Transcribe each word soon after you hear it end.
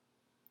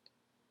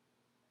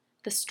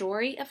The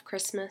Story of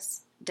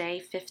Christmas, Day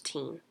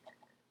 15.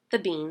 The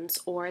Beans,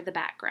 or the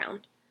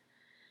Background.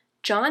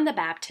 John the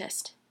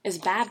Baptist is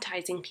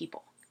baptizing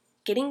people,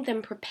 getting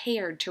them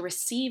prepared to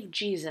receive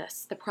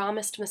Jesus, the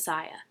promised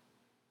Messiah.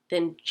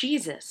 Then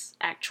Jesus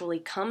actually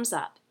comes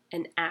up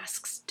and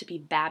asks to be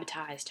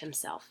baptized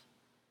himself.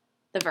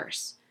 The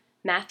verse,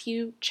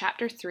 Matthew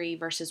chapter 3,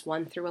 verses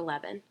 1 through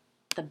 11.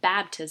 The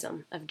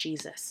baptism of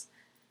Jesus.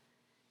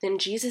 Then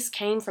Jesus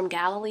came from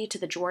Galilee to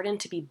the Jordan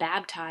to be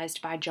baptized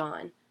by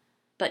John.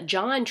 But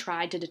John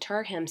tried to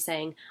deter him,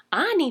 saying,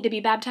 "I need to be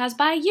baptized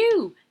by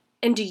you,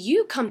 and do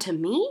you come to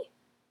me?"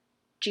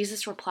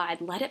 Jesus replied,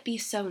 "Let it be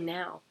so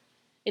now.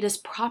 It is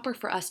proper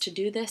for us to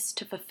do this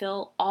to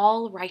fulfill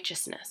all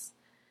righteousness."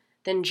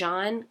 Then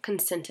John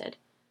consented.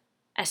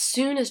 As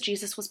soon as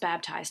Jesus was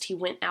baptized, he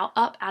went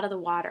up out of the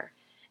water.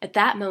 At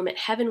that moment,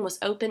 heaven was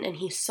open, and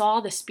he saw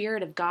the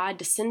Spirit of God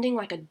descending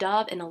like a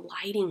dove and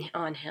alighting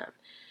on him.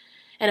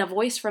 And a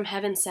voice from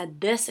heaven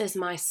said, "This is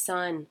my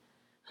Son,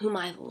 whom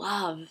I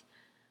love.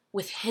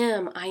 With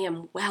him I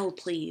am well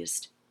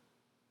pleased."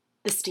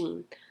 The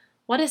steam.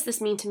 What does this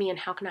mean to me, and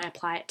how can I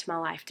apply it to my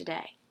life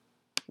today?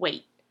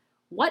 Wait,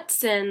 what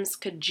sins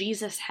could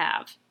Jesus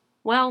have?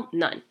 Well,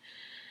 none.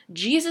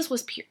 John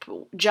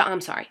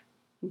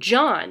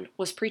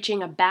was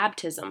preaching a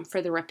baptism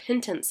for the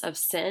repentance of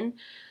sin,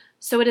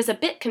 so it is a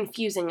bit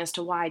confusing as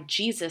to why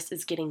Jesus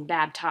is getting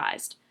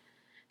baptized.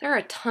 There are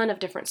a ton of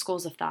different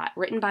schools of thought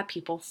written by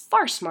people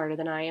far smarter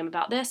than I am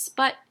about this,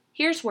 but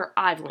here's where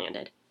I've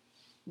landed.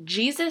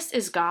 Jesus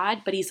is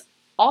God, but he's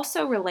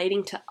also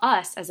relating to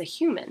us as a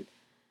human.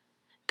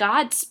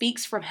 God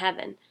speaks from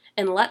heaven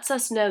and lets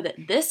us know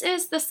that this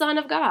is the Son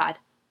of God.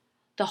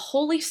 The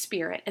Holy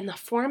Spirit, in the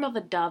form of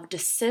a dove,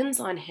 descends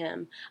on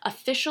him,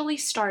 officially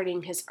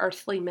starting his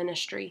earthly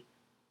ministry.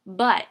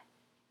 But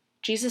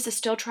Jesus is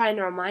still trying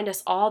to remind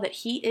us all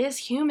that he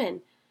is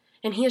human,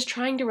 and he is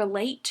trying to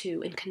relate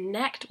to and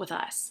connect with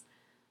us.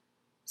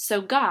 So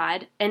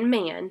God and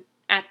man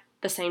at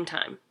the same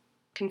time.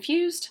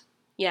 Confused?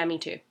 Yeah, me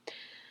too.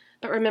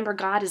 But remember,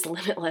 God is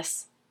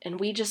limitless, and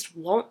we just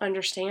won't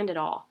understand it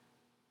all.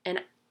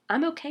 And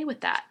I'm okay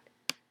with that.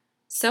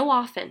 So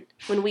often,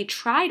 when we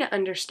try to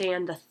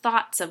understand the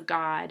thoughts of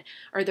God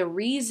or the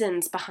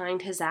reasons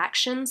behind his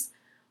actions,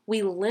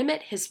 we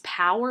limit his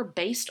power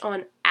based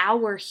on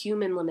our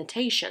human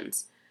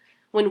limitations.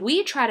 When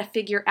we try to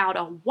figure out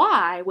a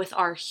why with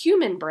our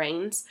human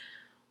brains,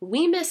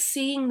 we miss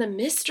seeing the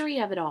mystery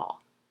of it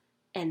all.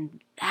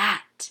 And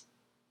that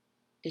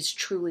is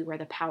truly where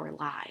the power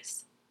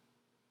lies.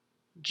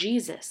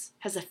 Jesus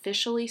has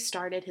officially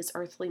started his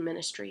earthly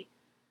ministry.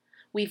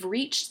 We've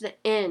reached the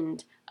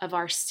end of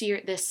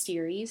this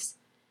series,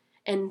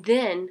 and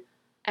then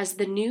as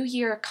the new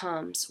year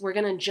comes, we're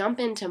going to jump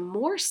into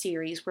more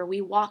series where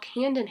we walk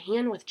hand in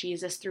hand with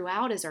Jesus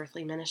throughout his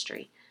earthly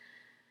ministry.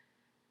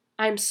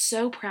 I'm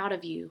so proud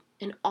of you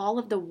and all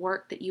of the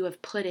work that you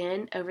have put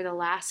in over the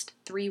last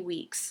 3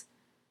 weeks.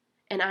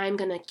 And I'm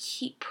going to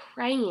keep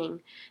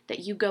praying that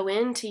you go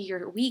into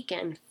your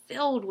weekend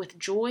filled with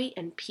joy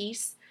and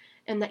peace,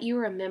 and that you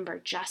remember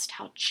just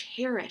how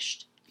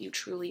cherished you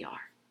truly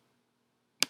are.